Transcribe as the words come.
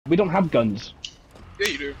We don't have guns. Yeah,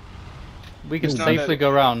 you do. We can safely go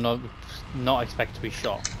around, not expect to be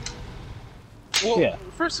shot. Well, yeah.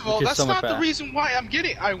 first of all, that's so not better. the reason why I'm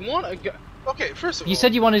getting. I want a gun. Okay, first of all, You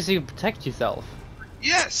said you wanted to protect yourself.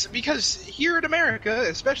 yes, because here in America,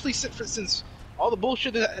 especially since all the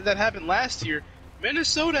bullshit that happened last year,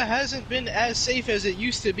 Minnesota hasn't been as safe as it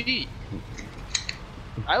used to be.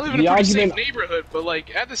 I live in a pretty safe neighborhood, but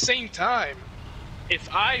like at the same time,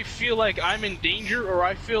 if I feel like I'm in danger or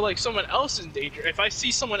I feel like someone else is in danger, if I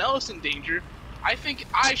see someone else in danger, I think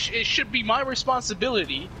it should be my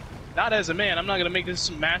responsibility, not as a man. I'm not gonna make this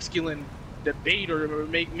some masculine debate or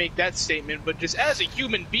make that statement, but just as a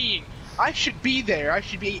human being, I should be there. I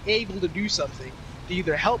should be able to do something to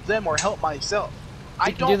either help them or help myself.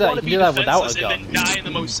 I don't want to be defenseless and then die in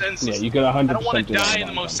the most senseless. Yeah, you could 100% I don't want to die in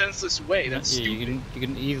the most senseless way. That's stupid. You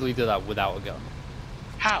can easily do that without a gun.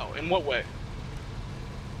 How? In what way?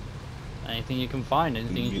 Anything you can find,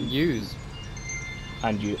 anything you can use.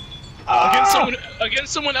 And you...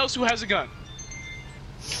 Against someone else who has a gun.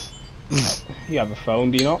 You have a phone,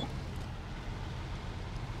 do you not?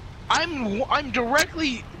 I'm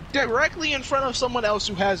directly in front of someone else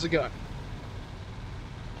who has a gun.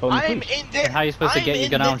 I'm in there. And how are you supposed to get your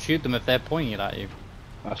gun out and shoot them if they're pointing it at you?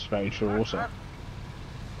 That's very true also. I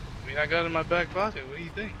mean, I got it in my back pocket. What do you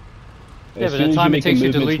think? Yeah, but the time it takes you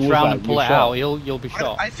to reach around and pull it out, you'll be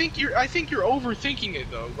shot. I think you're overthinking it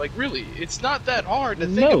though. Like really, it's not that hard to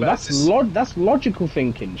think about. No, that's logical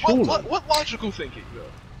thinking. Surely. What logical thinking though?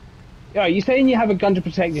 Yeah, you're saying you have a gun to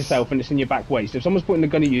protect yourself and it's in your back waist. If someone's pointing a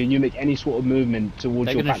gun at you and you make any sort of movement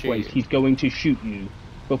towards your back waist, he's going to shoot you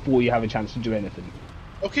before you have a chance to do anything.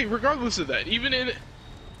 Okay, regardless of that, even in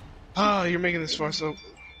you're making this far so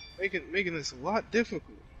making this a lot difficult.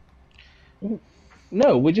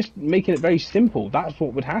 No, we're just making it very simple. That's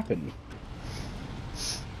what would happen.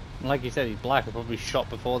 Like you said, he's black. He'll probably shot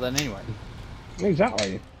before then anyway.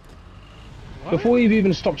 Exactly. What? Before you've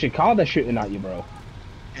even stopped your car, they're shooting at you, bro.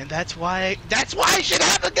 And that's why I should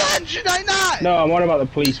have a gun, should I not? No, I'm worried about the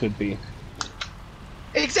police would be.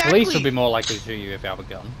 Exactly. Police would be more likely to shoot you if you have a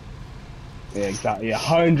gun. Yeah, exactly.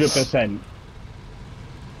 100%.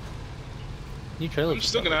 New trailer. I'm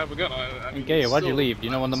still gonna have a gun. I mean, Gaia, why'd you leave? Do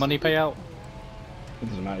you know when the money payout? It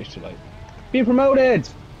doesn't matter, it's too late. Be promoted!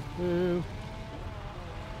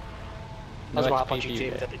 That's why I punch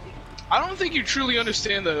you. I don't think you truly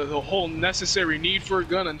understand the whole necessary need for a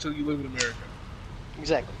gun until you live in America.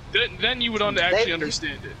 Exactly. Then you would actually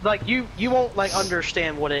understand it. Like you won't like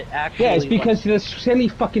understand what it actually. Yeah, it's because the silly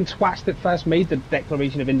fucking twats that first made the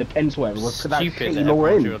Declaration of Independence, whatever, was stupid that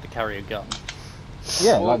everyone should have to carry a gun.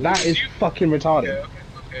 Yeah, like that is fucking retarded.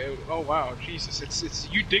 Okay. Oh wow, Jesus! It's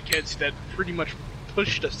you dickheads that pretty much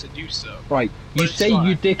pushed us to do so. Right, you say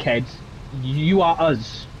you dickheads, you are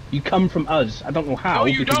us. You come from us. I don't know how. No,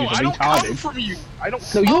 you because don't. You're I don't retarded. come from you. I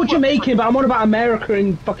don't. No, you're Jamaican, but I'm on about America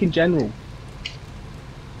in fucking general.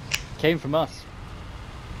 Came from us.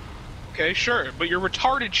 Okay, sure, but your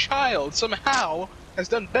retarded child somehow has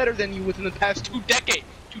done better than you within the past 2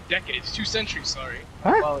 decades. 2 centuries, sorry.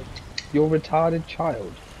 Huh? Well, your retarded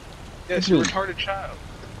child. Yes, your retarded child.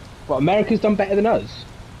 Well, America's done better than us.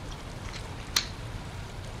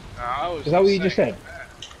 Is that what you just said?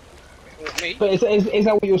 But is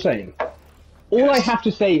that what you're saying? All I have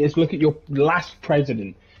to say is look at your last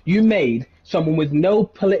president. You made someone with no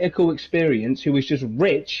political experience who was just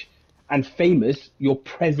rich and famous your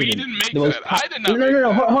president. We didn't make that. I did not.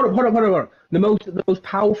 No. Hold on. The most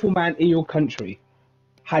powerful man in your country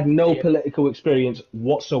had no political experience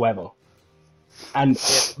whatsoever, and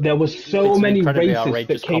there was so many racists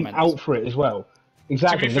that came out for it as well.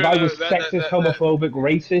 Exactly. The guy was sexist, homophobic,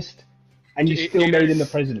 racist, and you still made him the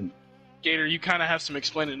president. Gator, you kind of have some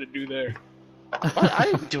explaining to do there. I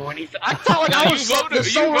didn't do anything. I felt like I was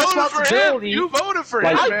responsibility. You voted for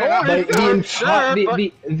him.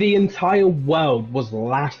 Like the entire world was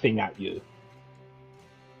laughing at you.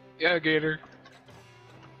 Yeah, Gator.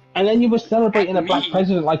 And then you were celebrating a black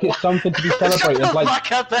president like it's something to be celebrated. Like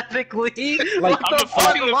hypothetically, like I'm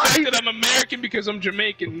fucking the fact that I'm American because I'm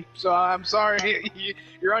Jamaican. So I'm sorry,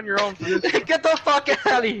 you're on your own for this. Get the fuck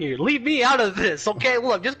out of here! Leave me out of this, okay?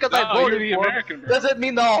 Look, just because I voted for him doesn't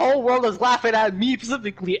mean the whole world is laughing at me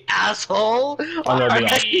specifically, asshole.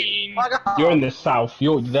 You're in the South.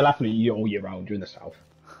 They're laughing at you all year round. You're in the South.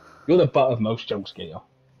 You're the butt of most jokes, Gator.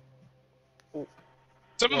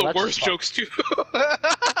 Some of the worst jokes too.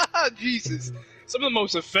 Jesus. Some of the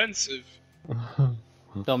most offensive.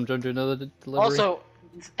 Dom, do you do another delivery? Also,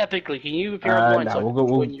 epically, can you appear on no,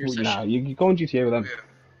 you go on GTA with them.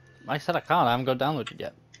 I said I can't. I haven't got downloaded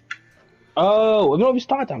yet. Oh, we've not even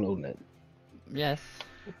started downloading it. Yes.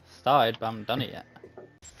 Started, but I haven't done it yet.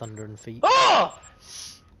 Thunder and feet. Oh!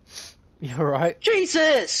 You alright?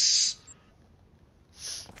 Jesus!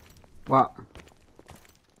 What?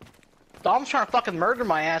 Dom's trying to fucking murder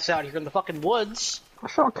my ass out here in the fucking woods. I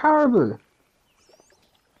shot a caribou.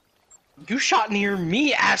 You shot near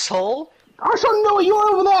me, asshole! I shot no,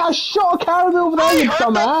 you're over there. I shot a caribou over there, you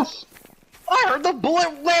dumbass. I heard the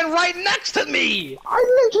bullet land right next to me! I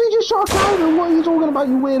literally just shot a caribou. What are you talking about,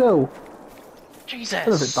 you weirdo? Jesus. I don't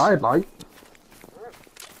know if it died, like.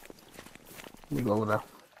 Let me go over there.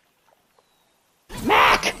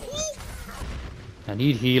 Mac! I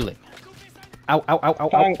need healing. Ow, ow, ow, ow,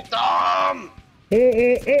 ow. Dom!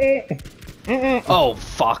 Oh,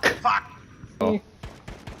 fuck. Fuck! Oh.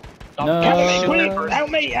 Dom, Help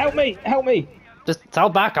me, help me, help me! Just tell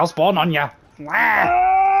back, I'll spawn on ya.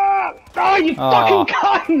 Oh, you fucking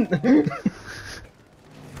cunt!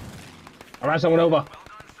 I ran someone over.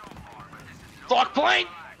 Fuck point!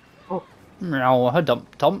 No, I heard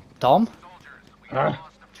Tom.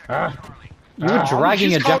 You were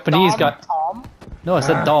dragging a Japanese guy. Tom? No, I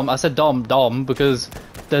said Dom. I said Dom, because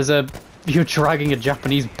you're dragging a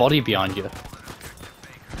Japanese body behind you.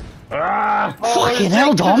 Fucking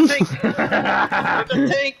hell, Dom! The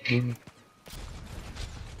tank!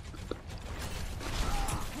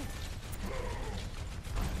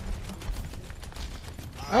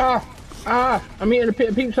 I'm eating a bit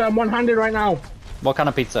of pizza. I'm one-handed right now. What kind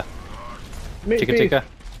of pizza? Meat Chicken feast. tikka?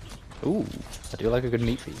 Ooh, I do like a good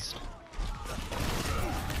meat feast.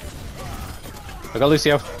 I got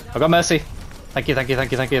Lucio. I got Mercy. Thank you. That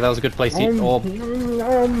was a good place to eat.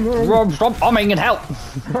 Rob, stop bombing and help!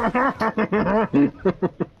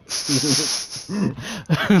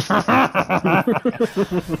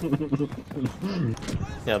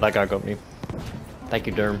 Yeah, that guy got me. Thank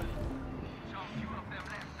you, Derm.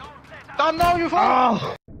 Dom, no, you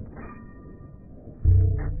fuck!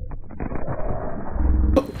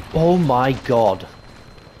 Oh my god.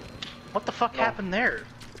 What the fuck happened there?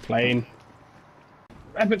 Plane.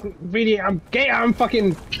 Epic video. I'm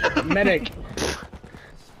fucking medic.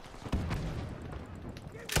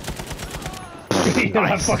 You're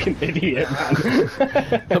a fucking idiot, man.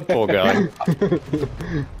 The poor guy.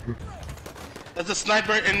 There's a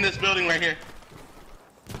sniper in this building right here.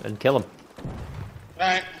 And kill him.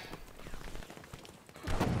 Alright.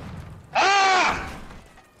 Ah!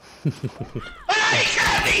 Ah, he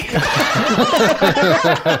got me!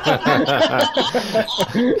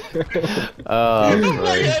 Oh,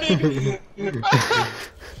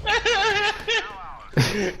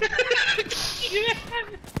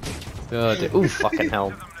 God. Ooh, fucking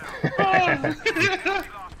hell.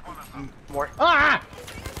 More. Ah!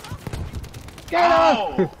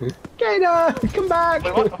 Gator! Gator! Come back!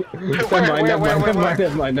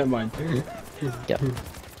 Never mind. Yep.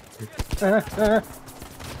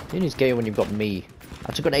 You need Gator when you've got me.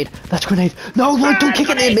 That's a grenade. That's a grenade. No, don't kick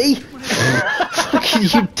it near me! Fucking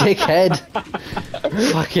you dickhead.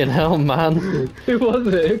 Fucking hell, man. Who was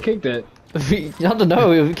it? Who kicked it? I don't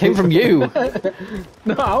know, it came from you.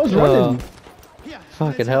 No, I was running.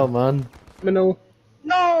 Fucking hell, man. Minnow.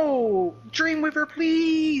 No! Dreamweaver,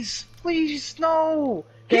 please! Please, no!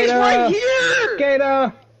 He's Gator! right here!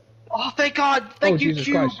 Gator! Oh, thank God! Thank you, Jesus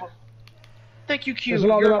Q! Christ. Thank you, Q! There's a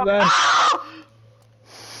lot of them up there. Ah!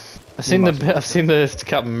 I've seen the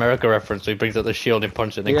Captain America reference where he brings out the shield and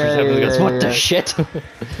punches it and then Chris Evans goes, what the shit?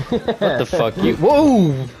 What the fuck? You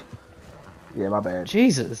whoa! Yeah, my bad.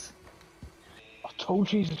 Jesus. I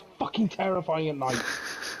told you it's fucking terrifying at night.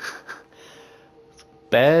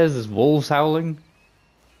 Bears, there's wolves howling.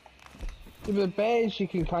 Yeah, but bears you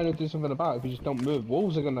can kind of do something about if you just don't move.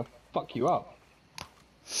 Wolves are gonna fuck you up.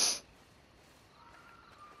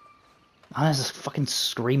 Oh, there's this fucking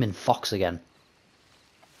screaming fox again.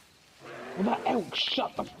 Well, that elk,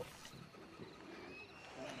 shut the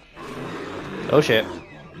Oh shit.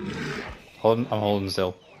 I'm holding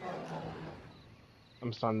still.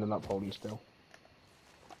 I'm standing up holding still.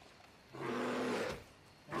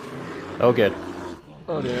 Oh good.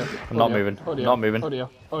 Oh dear. I'm not moving. Oh dear. Not moving. Oh dear.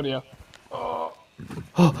 Oh dear.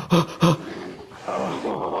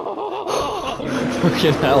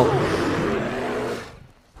 Fucking hell.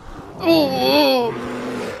 Oh!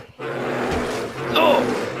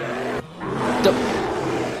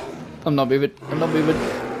 I'm not moving. I'm not moving.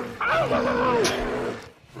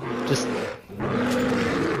 Just.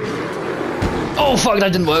 Oh fuck!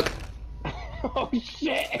 That didn't work. Oh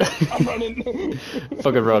shit! I'm running.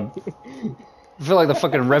 Fucking run. I feel like the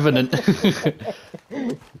fucking revenant.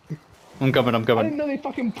 I'm coming. I'm I coming. didn't know they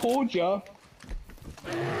fucking poured you. Oh,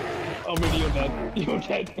 really? You're dead. You're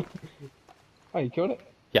dead. Oh, you killed it?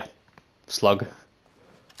 Yeah. Slug.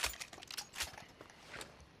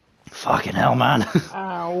 Fucking hell, man.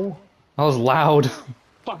 Ow. That was loud.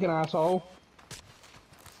 Fucking asshole.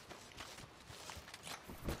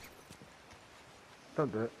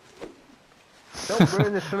 Don't do it. Don't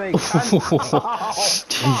ruin this for me.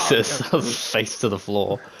 Jesus, that was face to the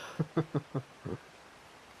floor.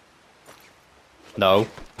 No.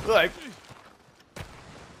 I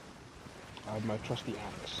have my trusty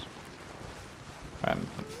axe.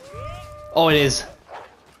 Oh, it is.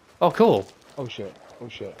 Oh, cool. Oh shit. Oh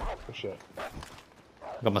shit. Oh shit. I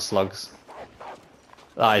got my slugs.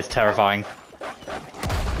 That is terrifying.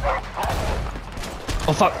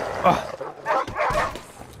 Oh fuck! Oh.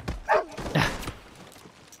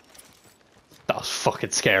 That was fucking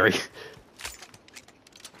scary.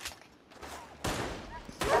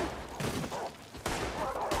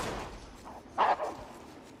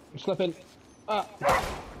 I'm slipping.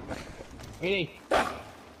 Really?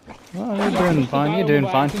 Oh, you're doing fine. You're doing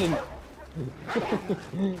fine.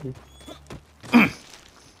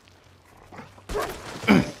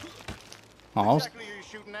 Oh, what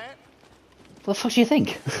the fuck do you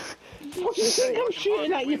think? What do you think I'm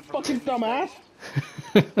shooting at, you fucking dumbass?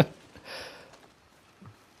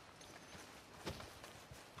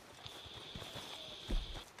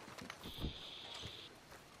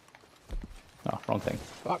 Oh, wrong thing.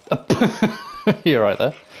 Fuck. You're right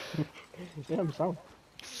there. Yeah, I'm sound.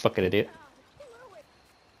 Fucking idiot.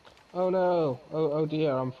 Oh no. Oh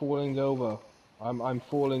dear, I'm falling over. I'm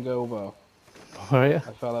falling over. Where are you?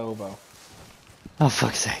 I fell over. Oh,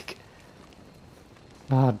 fuck's sake.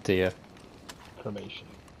 Oh dear. Cremation.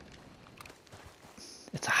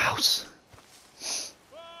 It's a house.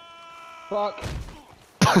 Fuck.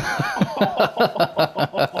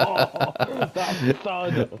 That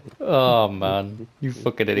thud. Oh man, you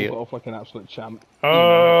fucking idiot. Got off like an absolute champ.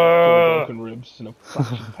 Broken ribs and a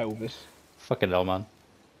fractured pelvis. Fucking hell, man.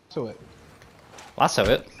 So it. Lasso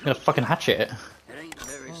it. I'm gonna fucking hatchet it. It ain't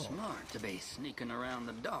very smart to be sneaking around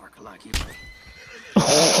the dark like you do.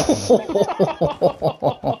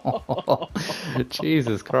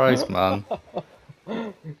 Jesus Christ, man.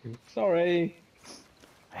 Sorry.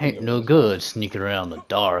 Ain't no good sneaking around the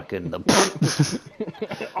dark and the.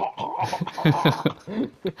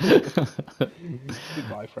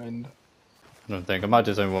 Goodbye, friend. I don't think. I might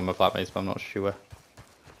do something with my flatmates, but I'm not sure.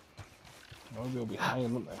 Oh, they'll be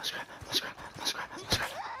hanging, won't they?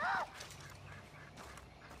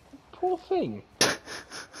 Poor thing.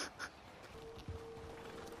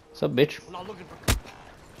 What's up, bitch?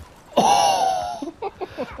 Oh!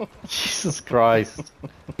 Jesus Christ.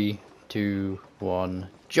 3, 2, 1,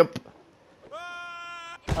 jump!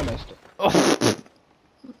 I missed it. Oh.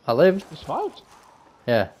 I lived. You survived.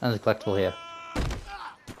 Yeah, and there's a collectible here.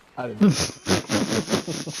 I didn't.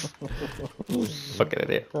 Fucking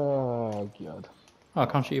idiot. Oh god. Oh, I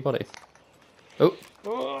can't shoot your body. Oh.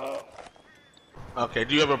 Okay,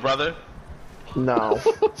 do you have a brother? No.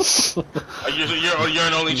 You're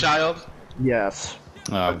an only child? Yes.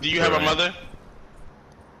 Oh, do you have a mother?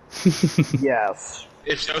 Yes.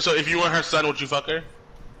 So if you were her son, would you fuck her?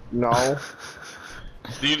 No. Oh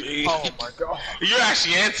my god. You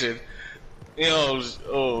actually answered. You know,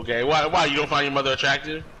 oh, okay. Why? You don't find your mother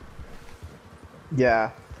attractive?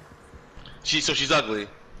 Yeah. So she's ugly.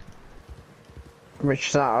 I mean,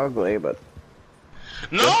 she's not ugly, but.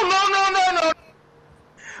 No.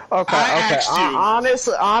 Okay. I asked you.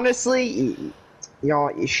 Honestly, you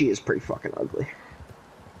know, she is pretty fucking ugly.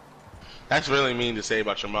 That's really mean to say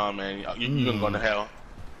about your mom, man. You're gonna go to hell.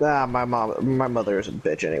 Nah, my mother is a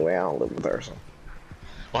bitch anyway. I don't live with her. So.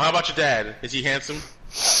 Well, how about your dad? Is he handsome?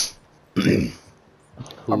 Who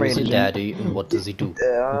is your daddy and what does he do?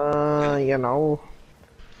 You know.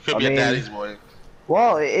 Could be a daddy's boy.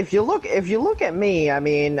 Well, if you look at me, I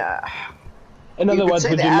mean. In other words,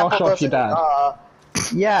 would you knock off your dad?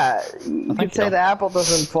 Yeah, you could say the apple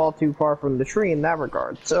doesn't fall too far from the tree in that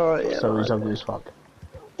regard. So he's ugly as fuck.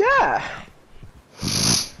 Yeah.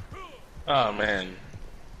 Oh man,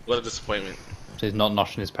 what a disappointment. So he's not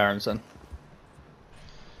noshing his parents then?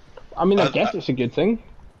 I mean, I guess it's a good thing.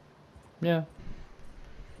 Yeah.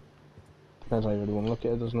 Depends how you really want to look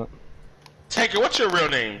at it, doesn't it? Taker, what's your real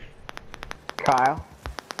name? Kyle.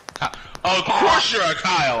 Of course you're a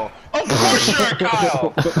Kyle! Of course you're a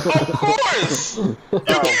Kyle! Of course! You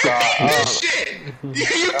can't make this shit! You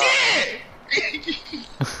can't!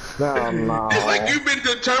 No. It's like you've been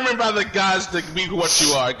determined by the gods to be what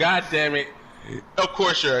you are. God damn it. Of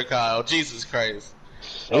course you're a Kyle. Jesus Christ.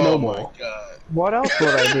 No my more. god. What else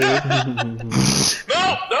would I be?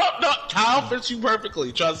 No. Kyle fits you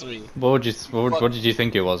perfectly, trust me. What did you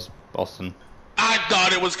think it was, Austin? I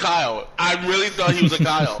thought it was Kyle. I really thought he was a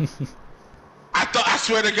Kyle. I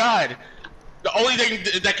swear to God. The only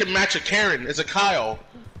thing that can match a Karen is a Kyle.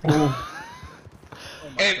 And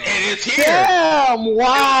it's here. Damn!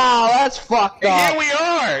 Wow, that's fucked up. And here we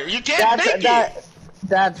are. You can't make it.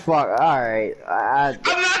 That's fucked. All right. I'm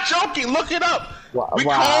not joking. Look it up. We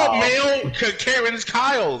call male Karens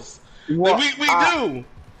Kyles. We do.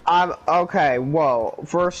 I'm okay. Whoa.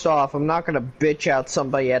 First off, I'm not gonna bitch out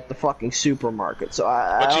somebody at the fucking supermarket. So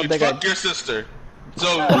I don't think fuck your sister. So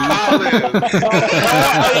Kyle is.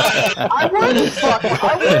 I wouldn't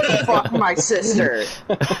fuck my sister.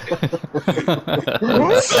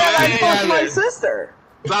 Who said I fuck my sister?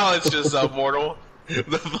 Silence yourself, mortal.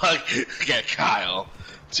 The fuck, yeah, Kyle.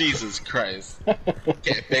 Jesus Christ.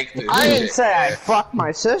 Can't fake this. I didn't say I fucked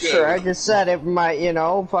my sister. I just said if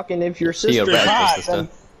fucking if your sister's hot, then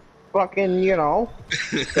fucking, there you go.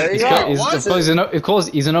 Of course,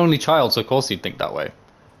 he's an only child, so of course he'd think that way.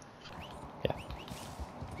 Yeah.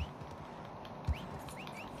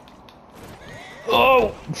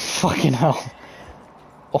 Oh, fucking hell.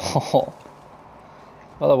 Oh.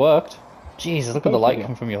 Well, that worked. Jesus, look at the light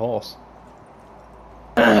coming from your horse.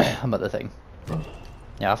 I'm at the thing.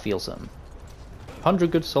 Yeah, I feel something.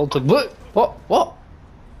 100 good soul to what? What?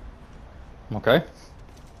 Okay.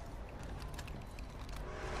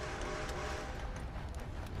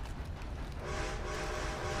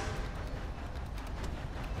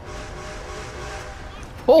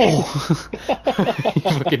 Oh! You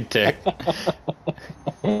fucking dick.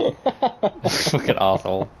 Fucking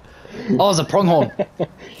asshole. Oh, there's a pronghorn.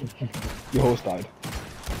 Your horse died.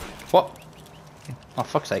 What? Oh,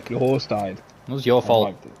 fuck's sake. Your horse died. It was your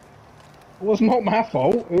fault. It was not my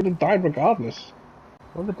fault. It would have died regardless.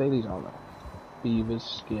 What other dailies are there? Beavers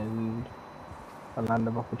skinned. A land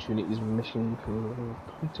of opportunities mission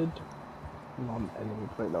completed. Non-enemy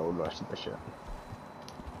plate. No, the rest of the shit.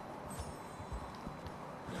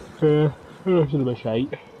 The rest of the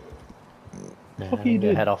shite. Fuck you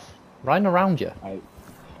do? Head off. Riding around you.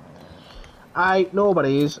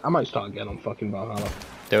 Nobody is. I might start again on fucking Valhalla.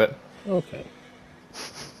 Do it. Okay.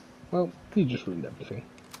 Well, you just ruined everything.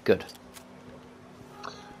 Good.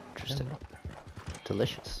 Interesting.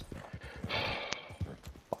 Delicious.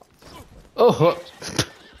 Oh!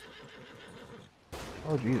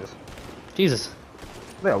 Oh, Jesus. Jesus.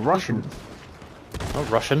 They are Russian. Not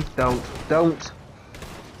Russian. Don't.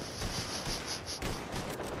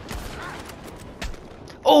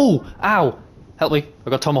 Oh! Ow! Help me. I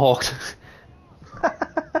got tomahawked.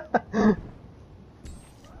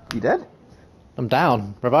 You dead? I'm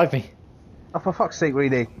down. Revive me. Oh, for fuck's sake,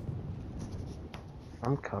 Reedy.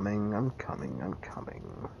 I'm coming.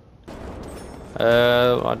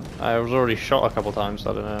 I was already shot a couple times,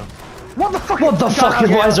 so I don't know. What the fuck? What the fuck?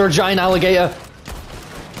 Why is there a giant alligator?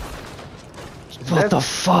 What the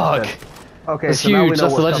fuck? Okay, that's so huge. now we know That's the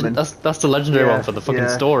what's legend. coming. That's the legendary one for the fucking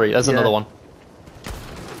story. There's another one.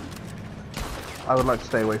 I would like to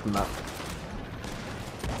stay away from that.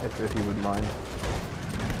 If you wouldn't mind.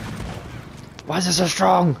 Why is it so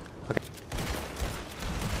strong? Okay.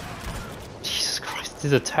 Jesus Christ,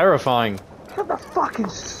 these are terrifying. Look at the fucking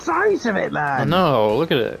size of it, man! I know,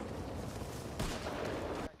 look at it.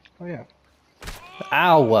 Oh yeah.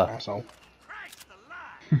 Ow! Asshole.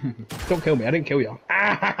 Don't kill me, I didn't kill you.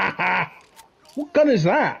 What gun is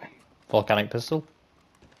that? Volcanic pistol.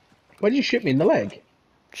 Where did you shoot me, in the leg?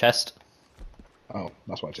 Chest. Oh,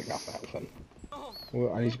 that's why I took off that then.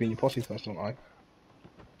 Well, I need to be in your posse first, don't I?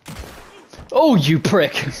 Oh, you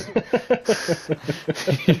prick! You're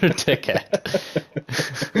a dickhead.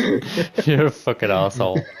 You're a fucking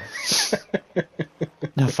asshole.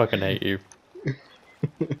 I fucking hate you.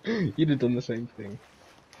 You'd have done the same thing.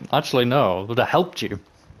 Actually, no. It would have helped you.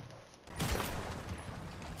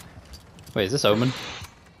 Wait, is this Omen?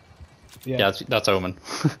 Yeah, that's Omen.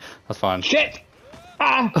 That's fine. Shit!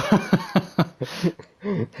 Ah!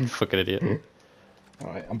 You fucking idiot.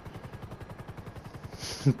 Alright,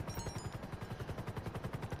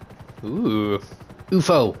 Ooh.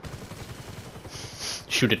 UFO.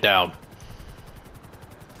 Shoot it down.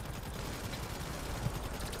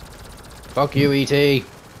 Fuck you, E.T.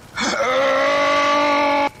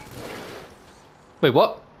 Wait,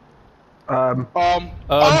 what? Jump!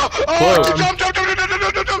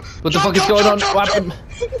 What the fuck is going on? What happened?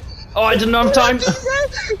 Oh, I didn't have time. what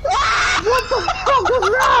the fuck was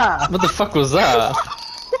that? What the fuck was that?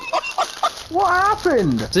 What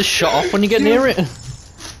happened? Is this shut off when you get near it?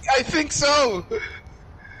 I think so.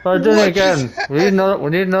 I did it again. We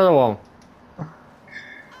need another one.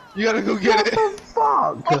 You gotta go get it. What the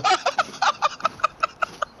fuck?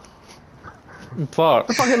 Fuck.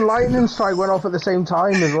 The fucking lightning strike went off at the same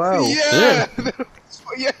time as well. Yeah.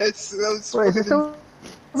 Yes. That was Wait, is it still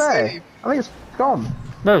there? I think it's gone.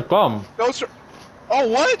 No, it's gone. Ghost. Oh,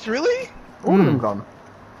 what? Really? All of them gone.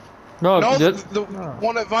 No, No, it- the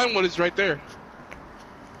one at Vinewood is right there.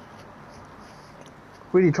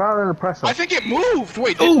 Really, try to press I it. think it moved.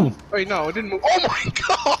 Wait. Ooh! Wait, no, it didn't move. Oh my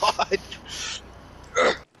god!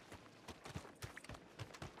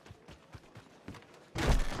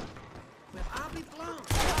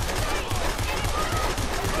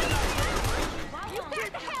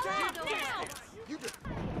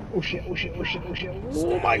 Oh shit! Oh shit! Oh shit! Oh shit!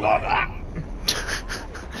 Oh my god! Ah!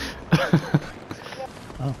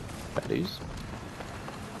 Oh, baddies.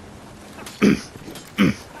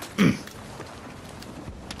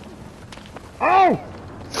 Oh!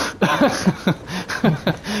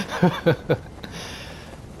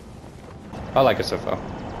 I like it so far.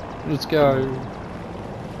 Let's go.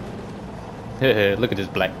 Look at this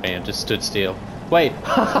black man just stood still. Wait!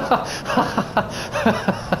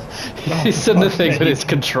 He's in the thing with his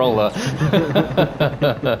controller.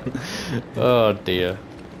 Oh dear.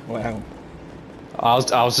 Wow. I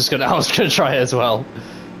was gonna try it as well.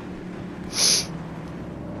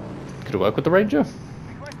 Could it work with the ranger?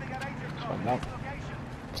 Let's find out.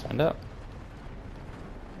 Let's find out.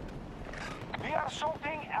 We are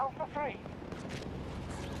assaulting Alpha 3.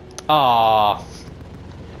 Ah.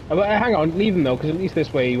 But hang on, leave him though, because at least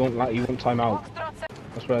this way you won't time out.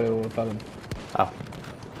 That's where they will tell him. Oh.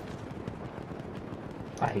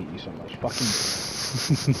 I hate you so much. Fucking.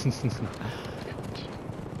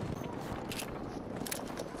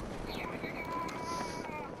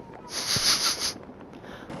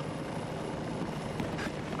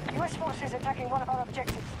 US forces attacking one of our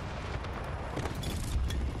objectives.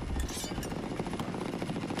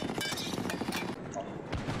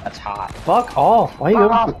 That's hot. Fuck off! Why are you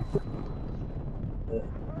going?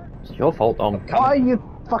 It's your fault, Dom. Why are you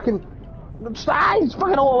fucking? Ah, he's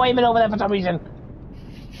fucking all aiming over there for some reason.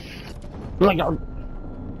 Like, I'm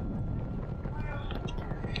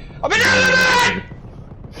in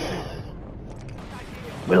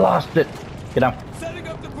We lost it. Get down. Setting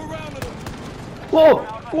up the parameter. whoa!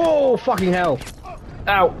 Whoa! Fucking hell!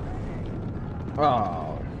 Ow.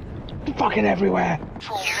 Oh, fucking everywhere.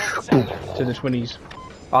 To the 20s.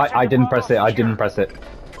 I didn't press it. I didn't press it.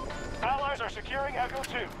 Allies are securing Echo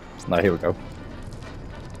 2. No, here we go.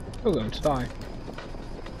 We're going to die.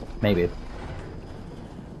 Maybe.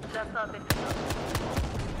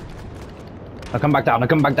 I'll come back down. I'll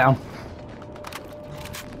come back down.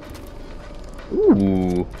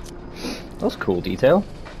 Ooh. That's cool detail.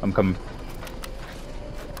 I'm coming.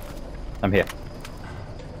 I'm here.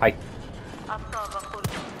 Hi.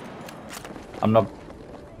 I'm not.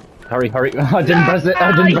 Hurry, hurry. I didn't press it.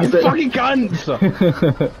 I didn't press You it. fucking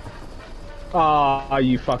cunts! Ah,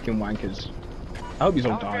 you fucking wankers. I hope you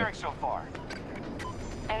all die. So far.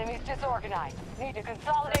 Enemies disorganized. Need to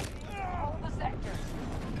consolidate all the sectors.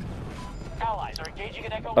 Allies are engaging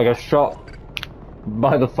at Echo. I got shot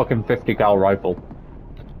by the fucking 50 cal rifle.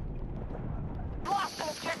 Lost an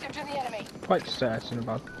objective to the enemy. Quite certain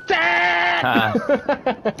about. Ah.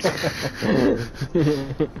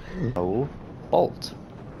 Oh, bolt.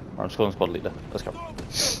 I'm just calling squad leader. Let's go.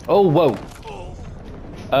 Oh, whoa.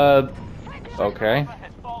 Okay.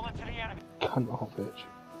 Has fallen to the enemy. Cunt off, bitch.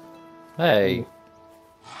 Hey.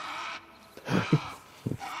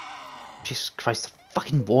 Jesus Christ, the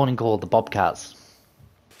fucking warning call of the Bobcats.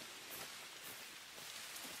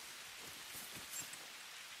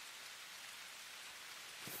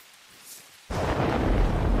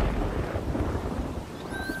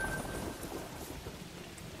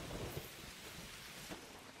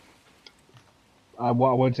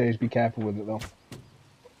 What I would say is be careful with it though.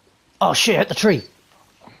 Oh shit, hit the tree!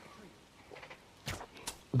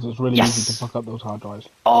 Because it's really Yes! easy to fuck up those hard drives.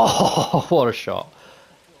 Oh, what a shot.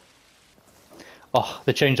 Oh,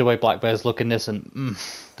 they changed the way black bears look in this and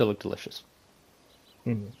they look delicious.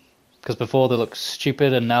 Because before they looked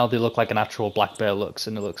stupid and now they look like an actual black bear looks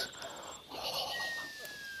and it looks...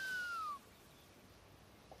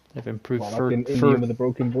 They've improved Well, like in India with a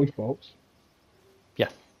broken voice box. Yeah.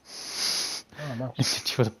 Oh, nice.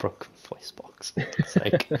 Did you with a broken voice box? For God's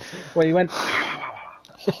sake. Well, you went.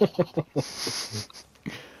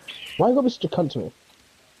 Why you got Mr. Cunt to me?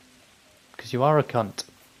 Because you are a cunt.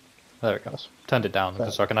 There it goes. Turned it down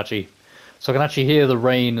so I can actually hear the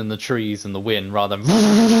rain and the trees and the wind rather than.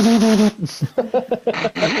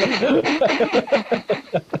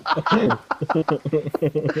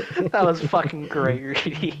 That was fucking great,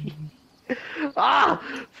 Reedy. Ah!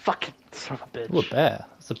 Fucking son of a bitch. Ooh, a bear.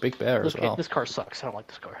 It's a big bear as well. This car sucks. I don't like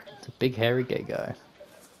this car. It's a big hairy gay guy.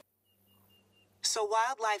 So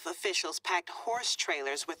wildlife officials packed horse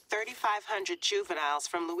trailers with 3,500 juveniles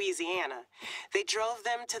from Louisiana. They drove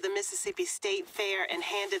them to the Mississippi State Fair and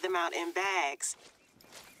handed them out in bags.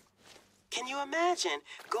 Can you imagine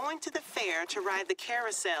going to the fair to ride the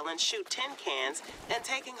carousel and shoot tin cans and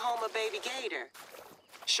taking home a baby gator?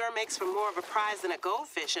 Sure makes for more of a prize than a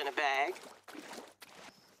goldfish in a bag.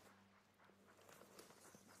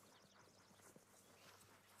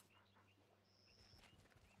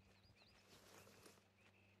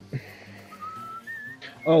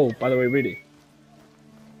 Oh, by the way, really.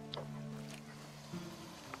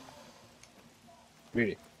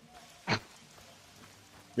 Really.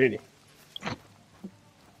 Really.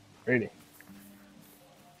 Really.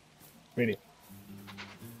 Really.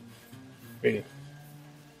 Really.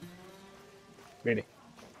 Really.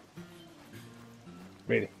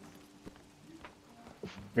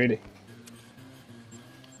 Really. Really.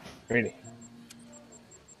 Really.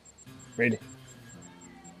 Really.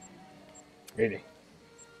 Really.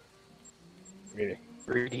 Really.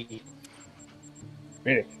 Rudy.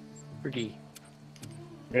 Really. Rudy.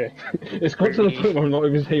 Yeah. It's got to the point where I'm not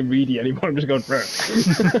even saying reedy anymore, I'm just going for it.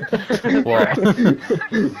 What?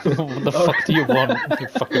 What the fuck do you want, you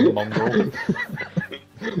fucking mongrel?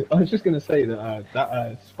 I was just gonna say that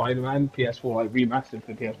that Spider-Man PS4 like remastered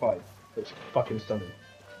for PS5 looks fucking stunning.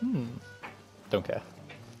 Don't care.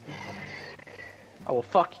 Oh, well,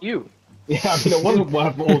 fuck you. Yeah, I mean it wasn't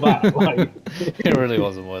worth all that. Like, It really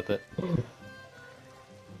wasn't worth it.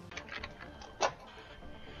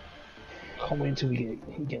 can't wait until he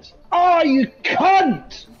gets. Oh, you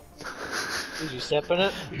cunt! Did you step in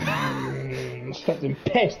it? Stepped in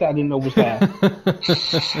piss that I didn't know was there.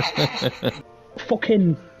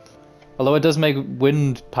 Fucking. Although it does make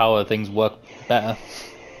wind power things work better.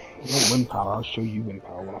 No wind power, I'll show you wind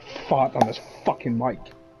power when I fart on this fucking mic.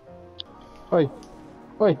 Oi.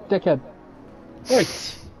 Oi, dickhead. Oi.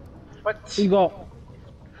 What? You got.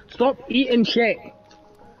 Stop eating shit.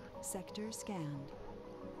 Sector scanned.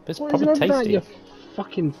 It's What is probably it about tasty. your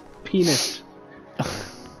fucking penis?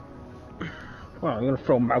 Well, I'm gonna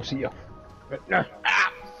throw a mouse at you.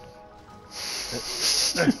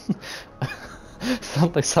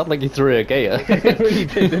 Sound like you threw a gator. It really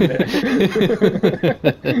did, didn't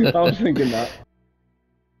it? I was thinking that.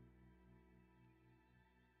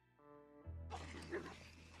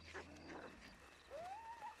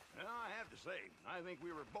 Well, I have to say, I think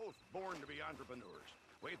we were both born to be entrepreneurs.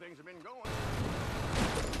 The way things have been going.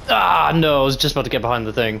 Ah, no, I was just about to get behind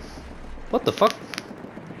the thing. What the fuck?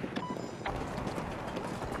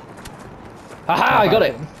 Aha, I got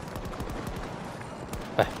it!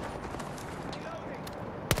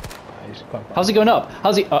 How's he going up?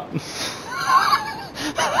 How's he up?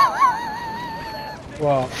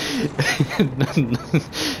 Well,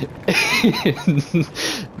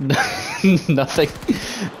 nothing.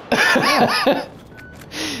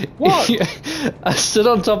 What? I stood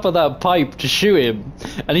on top of that pipe to shoot him,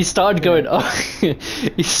 and he started going up.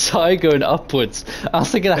 He started going upwards. I was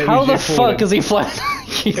thinking, how the fuck is he flying?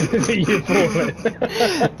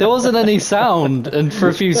 There wasn't any sound, and for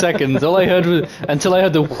a few seconds, all I heard was until I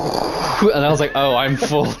heard the, and I was like, oh, I'm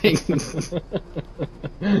falling.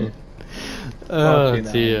 Oh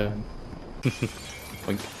dear.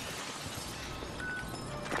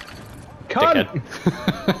 Cunt!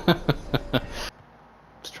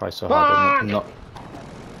 Let's try so hard and not.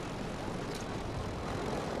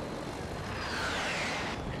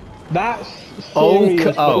 That's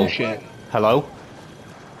serious bullshit. Hello?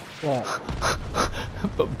 What?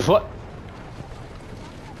 What?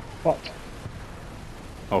 What?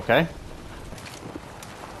 Okay.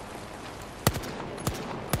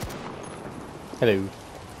 Hello.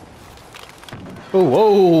 Oh,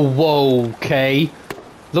 whoa, whoa, okay.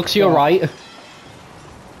 Looks you're right.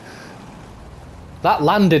 That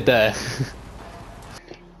landed there.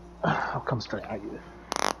 I'll come straight at you.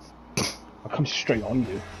 I'll come straight on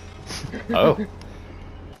you. Oh.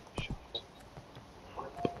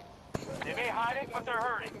 They may hide it, but they're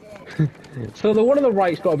hurting. So the one on the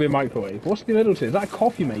right's got to be a microwave. What's the middle two? Is that a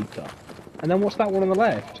coffee maker? And then what's that one on the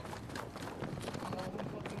left?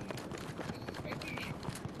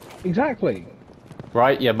 Exactly.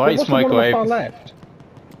 Right, yeah, mine's What's the one on the microwave. far left?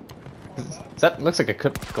 That looks like a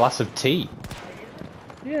glass of tea.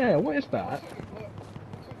 Yeah, what is that?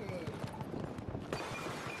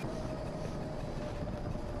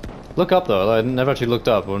 Look up though, I never actually looked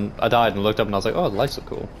up. When I died and looked up and I was like, oh, the lights are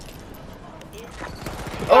cool.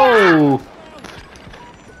 Oh!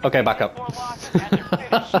 Okay, back up.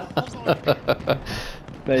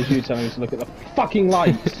 There's you telling us to look at the fucking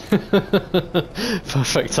lights.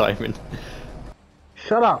 Perfect timing.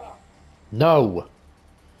 Shut up. No.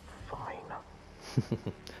 Fine.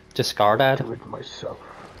 Discarded. With myself.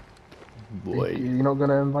 Boy. You're not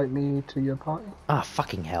gonna invite me to your party? Ah,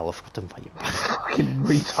 fucking hell, I forgot to invite you. Fucking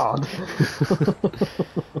retard.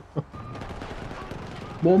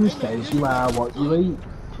 Mum says you are what you eat.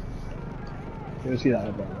 You ever see that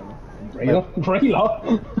about Rayla?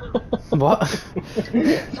 Rayla? What?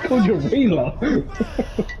 It's called your Rayla.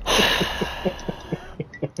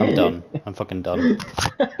 I'm done. I'm fucking done.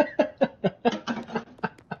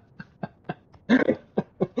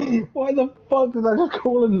 Why the fuck did I just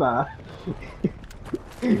call him that?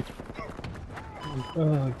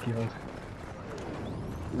 Oh god.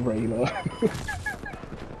 Rayla.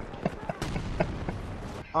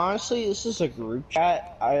 Honestly, this is a group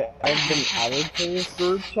chat. I've been added to this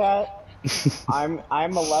group chat. I'm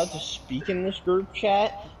allowed to speak in this group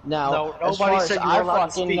chat. Now, No, as far nobody as said you I were allowed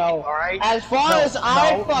to fucking speak, know, alright? as far as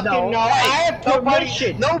I fucking know, I have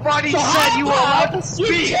permission. Nobody So said you were allowed to You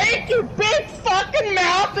speak! take your big fucking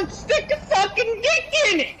mouth and stick a fucking dick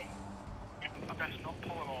in it! I best not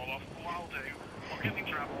pull it all off. What I'll do, I'll get the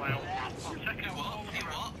Dremel out. I'll take out all the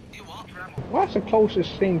Dremel. What's the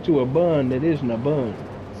closest thing to a bun that isn't a bun?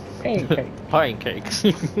 Pancake. Pancakes.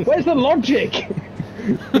 Where's the logic?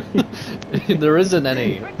 There isn't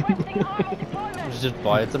any. It's just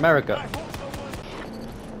why it's America.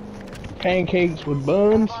 Pancakes with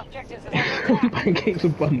buns. Pancakes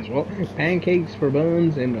with buns, what? Pancakes for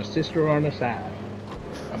buns and a sister on the side.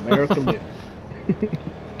 America living.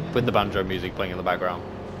 With the banjo music playing in the background.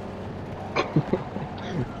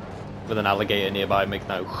 With an alligator nearby making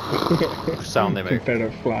that sound they make.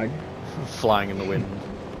 Confederate flag. Flying in the wind.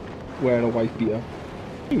 Wearing a white beater.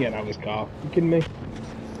 He can get out of his car. You kidding me?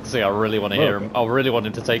 See, I really want to hear him. I really want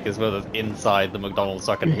him to take his brothers inside the McDonald's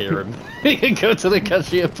so I can hear him. He can go to the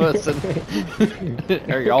cashier person.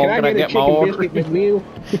 Are y'all gonna get my order?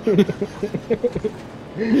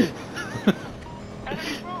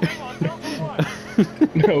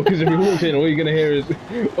 No, because if he walks in, all you're gonna hear is,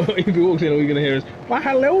 "Why,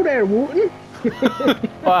 hello there, Wooten."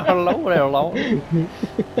 Why, hello there, Lawton.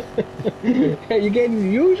 Are you getting the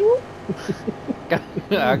usual?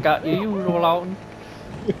 I got the usual, Lawton.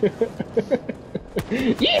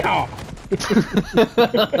 Yeah.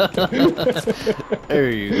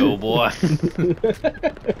 There you go, boy.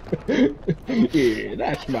 Yeah,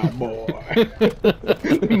 that's my boy.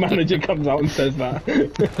 The manager comes out and says that.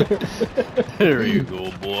 There you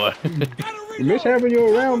go, boy. You miss having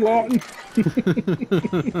you around, Lawton.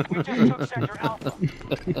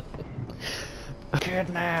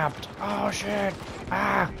 Kidnapped. Oh shit.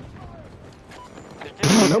 Ah.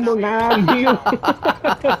 Number 9, Neil.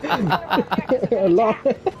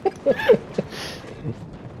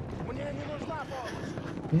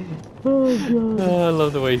 Oh god. I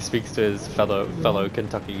love the way he speaks to his fellow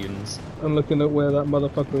Kentuckians. I'm looking at where that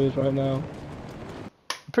motherfucker is right now.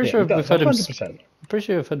 I'm pretty sure we've heard 100%. him. Pretty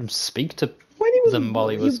sure I've heard him speak to when he was, them while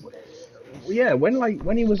he was. Yeah, when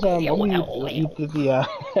he was when he did the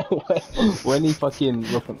when he fucking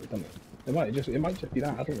it might just be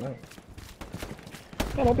that, I don't know.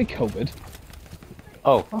 That'll be COVID.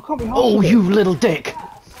 Oh. I can't be Oh, you little dick!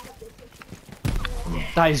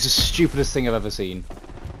 That is the stupidest thing I've ever seen.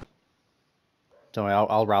 Don't worry,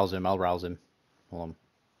 I'll rouse him. I'll rouse him. Hold on.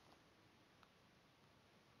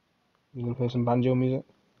 You gonna play some banjo music?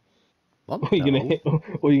 What? All you're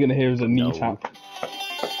gonna hear is a knee tap.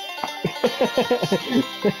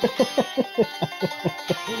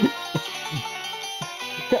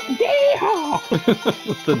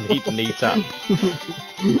 The knee tap.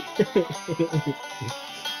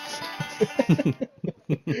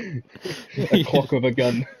 A clock of a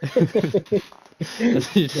gun.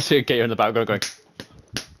 You just see a gator in the background going.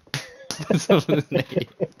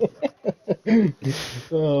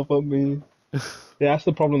 Oh, fuck me. Yeah, that's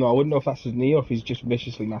the problem though. I wouldn't know if that's his knee or if he's just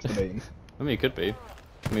viciously masturbating. I mean, it could be.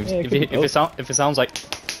 I mean, Yeah, if it sounds like.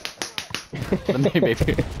 Then maybe.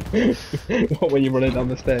 What, when you're running down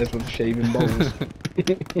the stairs with shaving balls?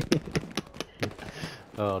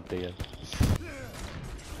 Oh dear.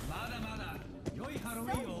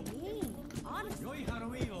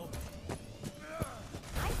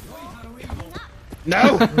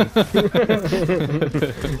 No!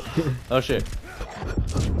 Oh shit.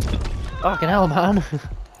 Fucking hell, man.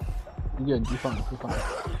 You're good, you're fine, you're fine.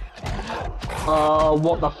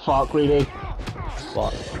 What the fuck, really?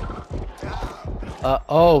 What?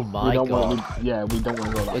 Oh my god. We don't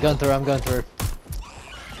want to go that. We're going through, I'm going through.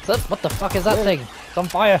 What the fuck is that thing? It's on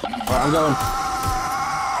fire! Alright, I'm going.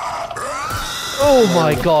 Oh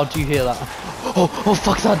my god, do you hear that? Oh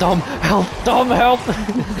fuck that, Dom! Help! Dom, help!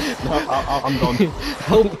 No, I'm gone.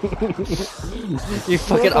 Help! You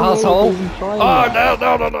fucking asshole! Oh no!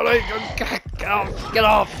 Get off! Get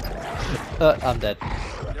off! I'm dead.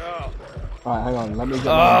 Alright, hang on, let me get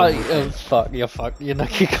Oh, fuck, you're fucked. You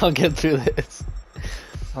can't get through this.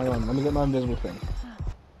 Hang on, let me get my invisible thing.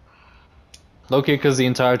 Loki, because the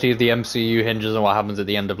entirety of the MCU hinges on what happens at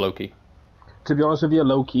the end of Loki. To be honest with you,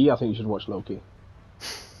 Loki, I think you should watch Loki.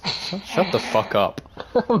 Shut the fuck up.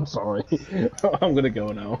 I'm sorry. I'm gonna go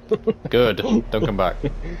now. Good. Don't come back.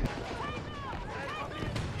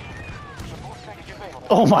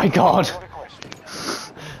 Oh my god!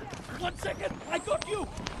 1 second, I got you.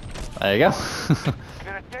 There you go.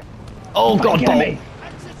 Oh god, Bolt!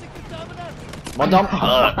 One down.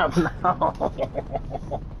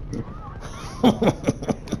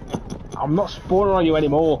 I'm not spawning on you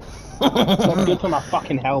anymore. It's not good for my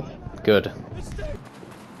fucking health. Good.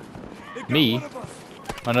 Me?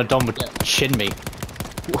 And a Dom would chin me.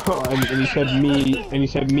 and you said me, and you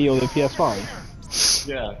said me on the PS5.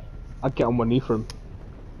 Yeah. I'd get on one knee for him.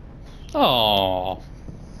 Oh.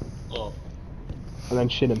 And then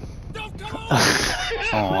shin him.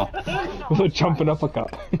 Aww. With a jumping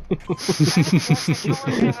uppercut.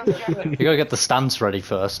 You gotta get the stance ready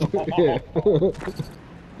first. Yeah.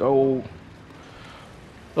 Oh.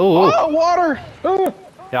 Oh, water! Oh.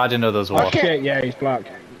 yeah, I didn't know there was water. Oh shit, yeah, he's black.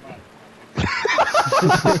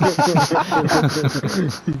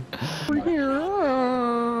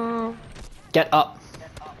 Get up.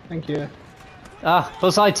 Thank you. Ah,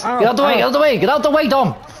 both sides. Get out the way, get out the way, get out the way,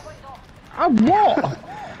 Dom! What?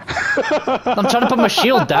 I'm trying to put my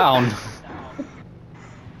shield down.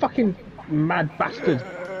 Fucking mad bastard.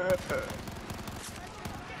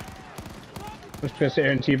 Let's just sit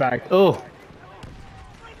here and teabag. Oh.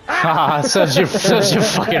 Ah, such a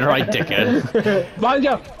fucking right, dickhead. Behind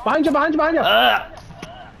you! Behind you! Behind you! Behind you!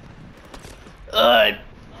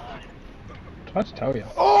 Tried to tell you.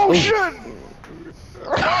 Oh shit!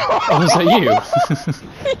 Oh, was that you?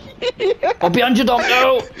 Oh, behind you, Dom!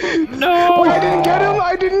 No! No! Oh, I didn't get him!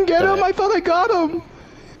 I didn't get him! I thought I got him!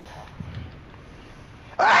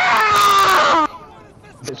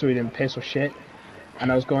 So he didn't piss or shit.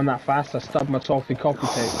 And I was going that fast, I stubbed my toffee coffee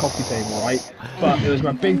table, right? But it was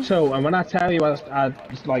my big toe, and when I tell you I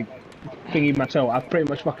just like thingied my toe, I pretty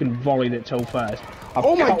much fucking volleyed it toe first.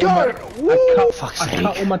 Oh my god! I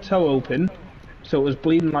cut all my toe open, so it was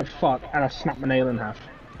bleeding like fuck, and I snapped my nail in half.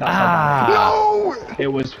 That's how bad No! it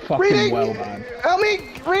was fucking well bad. Help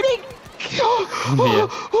me! Reading!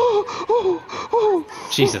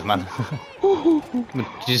 Jesus, man.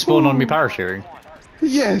 Did you spawn on me parachuting?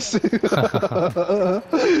 Yes! I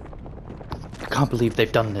can't believe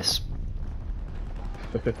they've done this.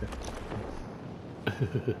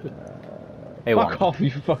 Hey, fuck off, you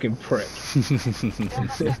fucking prick.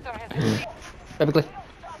 Typically.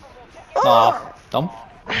 Aw, Dom?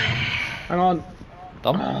 Hang on.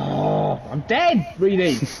 Dom? Oh, I'm dead,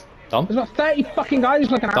 Reedy. Dom? There's about 30 fucking guys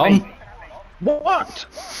looking at Dom? me. What?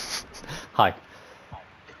 Hi.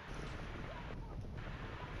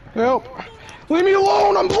 Help! Leave me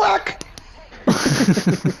alone, I'm black!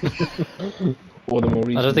 Or the more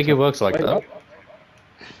I don't think it works like that.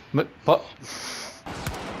 What?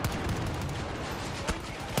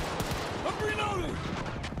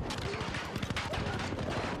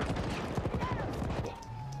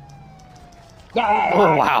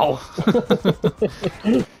 Oh wow!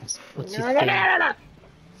 What's he doing?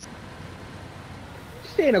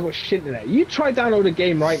 Saying I got shit in it. You try download a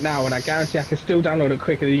game right now, and I guarantee I can still download it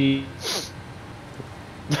quicker than you.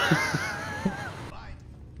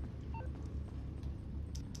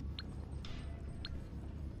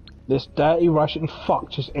 This dirty Russian fuck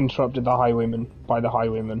just interrupted the highwayman by the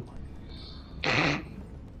highwayman.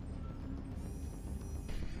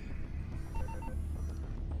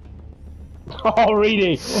 Oh,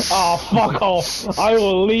 Reedy! Oh, fuck off! I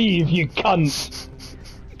will leave, you cunt!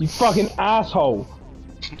 You fucking asshole!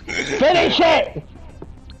 Finish it!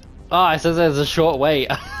 Ah, it says there's a short wait.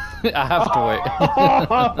 I have to wait.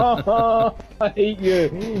 I hate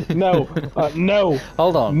you. No. No.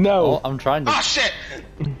 Hold on. No. Oh, I'm trying to. Oh shit!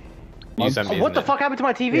 What the fuck happened to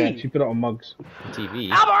my TV? Yeah, she put it on mugs.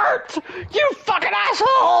 TV? Albert! You fucking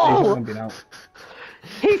asshole!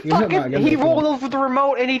 He rolled over the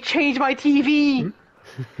remote and he changed my TV!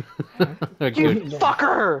 You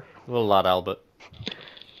fucker! Little lad, Albert.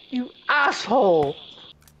 You asshole!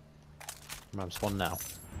 I'm spawn now.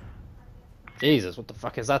 Jesus, what the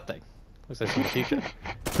fuck is that thing? Looks like from the future.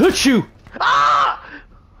 Achoo! Ah!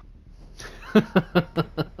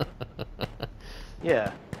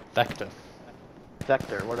 Yeah. Vector.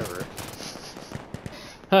 Vector, whatever.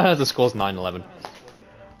 The score's 9-11.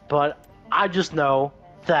 But I just know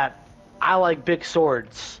that I like big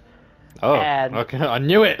swords. Oh, and okay. I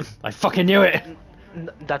knew it! I fucking knew it!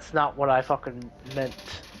 That's not what I fucking meant.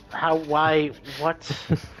 How? Why? What?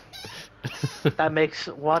 That makes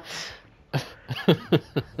what?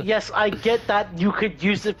 Yes, I get that you could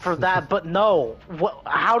use it for that, but no. What?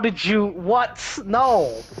 How did you? What?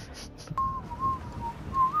 No.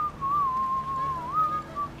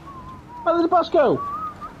 Where did the bus go?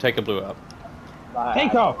 Take a blue up.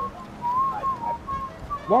 Take off.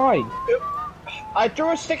 Why? I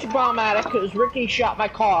threw a sticky bomb at it because Ricky shot my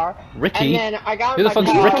car. Ricky? And then I got Who the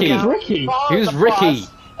fuck's Ricky? Ricky? Who's Ricky?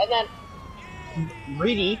 And then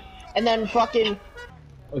Reedy, and then fucking.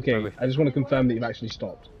 Okay, I just want to confirm that you've actually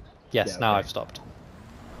stopped. Yes, Yeah, now okay. I've stopped.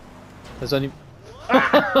 There's only.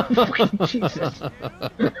 Fucking Jesus.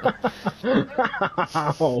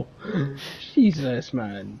 Oh, Jesus,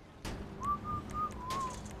 man.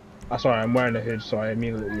 Sorry, I'm wearing a hood, so I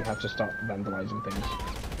immediately have to start vandalizing things.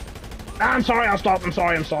 I'm sorry, I'll stop. I'm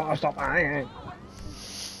sorry, I'll stop.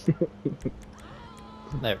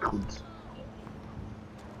 There it goes.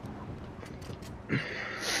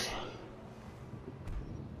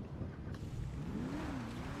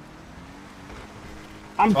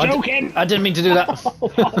 I'm joking! I didn't mean to do that. Oh,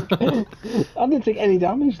 fuck. I didn't take any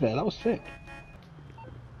damage there, that was sick.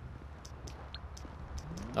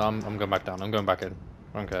 I'm going back down, I'm going back in.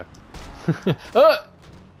 I don't care.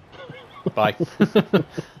 Bye.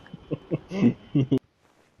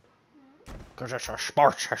 Because it's a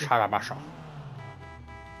sports celebration.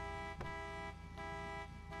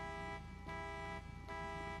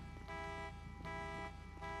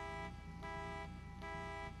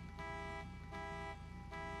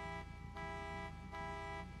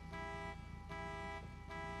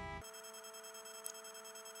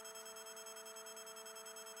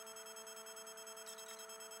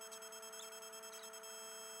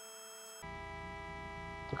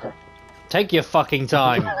 Okay. Take your fucking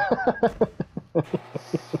time.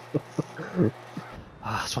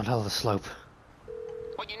 That's one hell of a slope.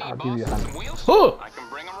 I'll give you a hand. Oh!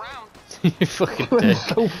 You fucking dick.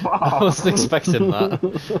 So far. I wasn't expecting that.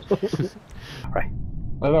 Right. I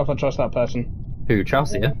don't know if I trust that person. Who,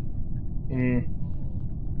 Chelsea, yeah?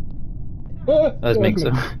 There's Minx.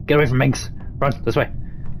 Get away from Minx. Run, this way.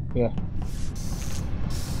 Yeah.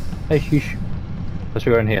 Hey, shoosh. Let's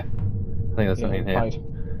go in here. I think there's something in here.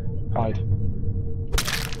 Hide.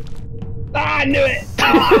 Ah, I knew it!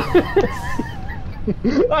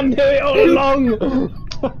 I knew it all along!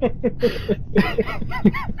 I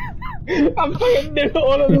fucking knew it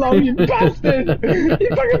all along, you bastard! You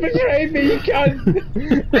fucking betrayed me, you cunt!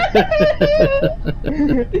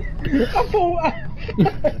 I thought...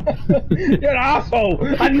 You're an asshole!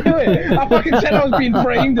 I knew it! I fucking said I was being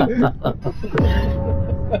framed!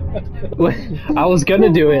 I was gonna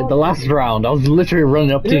do it the last round. I was literally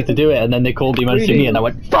running up to you to do it, and then they called the emergency me, and I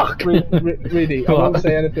went, fuck! Really, I won't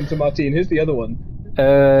say anything to Martine. Who's the other one?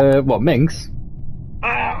 What, Minx?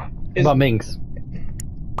 About Minx.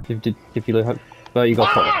 If you look, well, you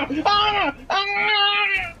got caught.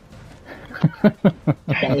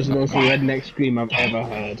 That was the most redneck scream I've ever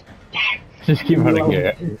heard. Just keep running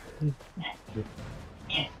it.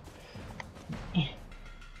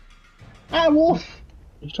 Ah, wolf!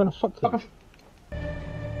 Are you trying to fuck them?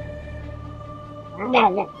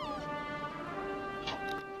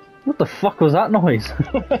 What the fuck was that noise?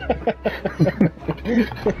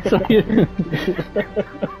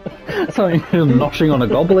 It's like him noshing on a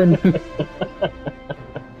goblin.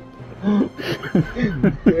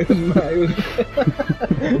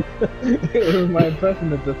 It was my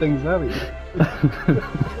impression of the thing's value.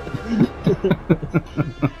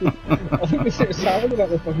 I think it sounded like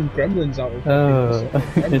the fucking gremlins out of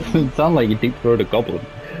it sounded like you deep throated a goblin.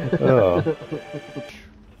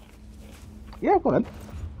 Yeah, go on.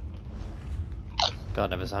 God,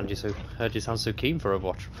 never heard you sound so keen for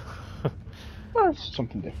Overwatch. Well, it's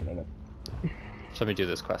something different, isn't it? So let me do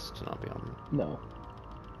this quest and I'll be on. No.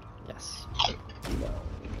 Yes. No.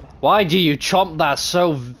 Why do you chomp that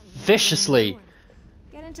so viciously?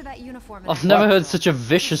 Get into that uniform. I've never heard such a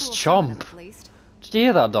vicious chomp. Did you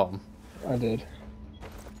hear that, Dom? I did.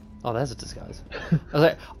 Oh, there's a disguise. I was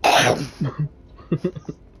like,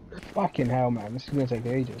 fucking hell, man, this is gonna take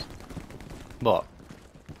ages. What?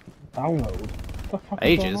 Download. What the fuck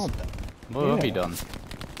ages? is going on? What have you done?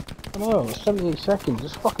 I don't know, 78 seconds,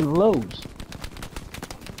 it's fucking loads.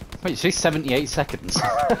 Wait, you say 78 seconds?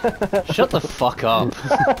 Shut the fuck up.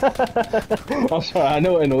 I'm sorry, I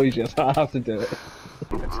know it annoys you, so I have to do it.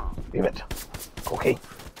 Leave it. Okay.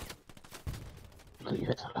 Leave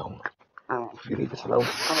it alone. You leave it alone.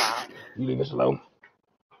 You leave it alone.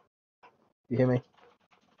 You hear me?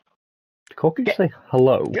 Could you say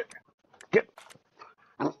hello? Get.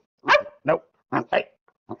 No. Hey.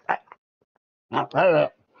 No.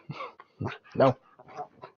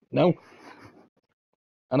 No.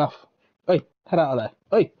 Enough. Hey, head out of there.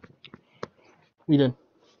 Hey. What are you doing?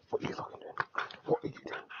 What are you fucking doing? What are you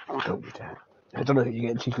doing? Don't you dare. I don't know who you're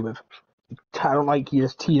getting cheeky with. I don't like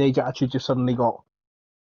this teenage attitude you've suddenly got.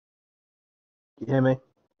 You hear me?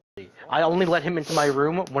 I only let him into my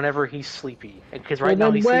room whenever he's sleepy, because right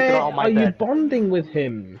now he's sleeping on my bed. Where are you bonding with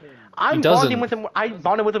him? I'm bonding with him. I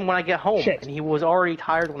bonded with him when I get home, and he was already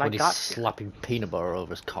tired when I got he's slapping peanut butter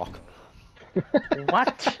over his cock.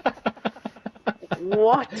 What?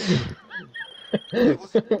 What? The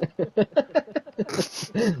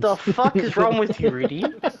fuck is wrong with you, Rudy?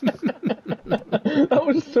 That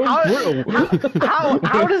was so brutal. How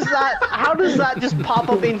does that just pop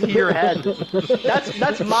up into your head?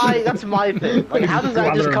 That's my thing. Like, how does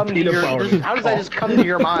that just come to your? How does that just come to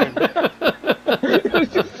your mind? It was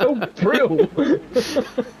just so brutal.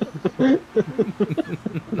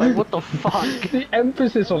 Like, what the fuck? The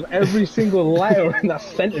emphasis on every single letter in that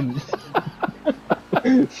sentence.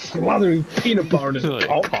 Slathering peanut butter in his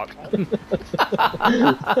cock.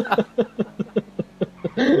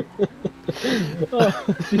 Oh,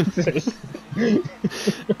 Jesus.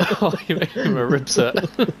 Oh, you make him a rib set.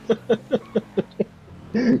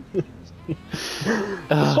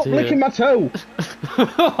 Stop licking my toe!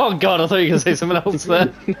 Oh god, I thought you were going to say something else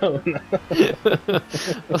there. No.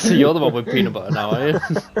 So you're the one with peanut butter now, are you?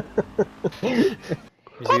 You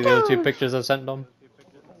see the other 2 pictures I sent on?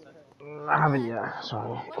 I haven't yet,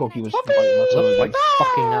 sorry. Corky was like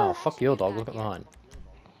fucking now. Fuck your dog, look at mine.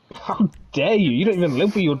 How dare you? You don't even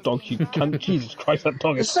live with your dog, you cunt. Jesus Christ, that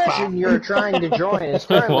dog is fat. The session you're trying to join is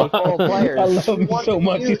currently full of players. I love him so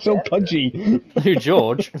much, he's so pudgy. Who,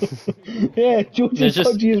 George? Yeah, George is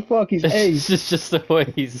pudgy as fuck, he's It's just the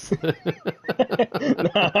way he's...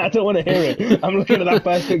 Nah, I don't want to hear it. I'm looking at that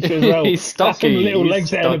first picture as well. He's stocky. That's some little legs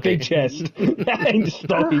there and a big chest. That ain't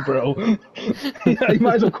stocky, bro. You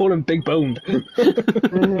might as well call him big boned.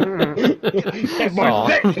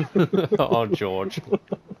 Oh, George.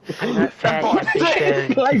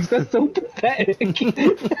 Legs, that's so pathetic. In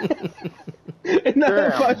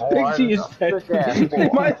that first picture you said,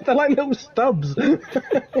 they're like little stubs.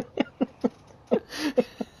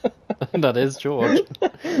 That is George.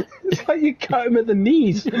 It's like you cut him at the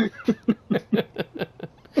knees.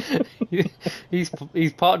 He's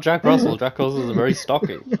part Jack Russell. Jack Russell's very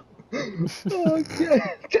stocky. Oh,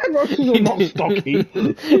 Jack Russell's not stocky.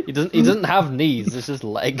 He doesn't have knees. It's just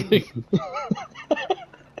leg.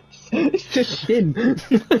 It's just shin.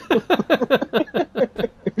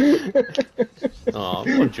 Oh,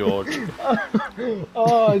 poor George.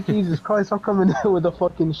 Oh, Jesus Christ, I'm coming here with the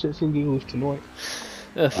fucking shits and giggles tonight.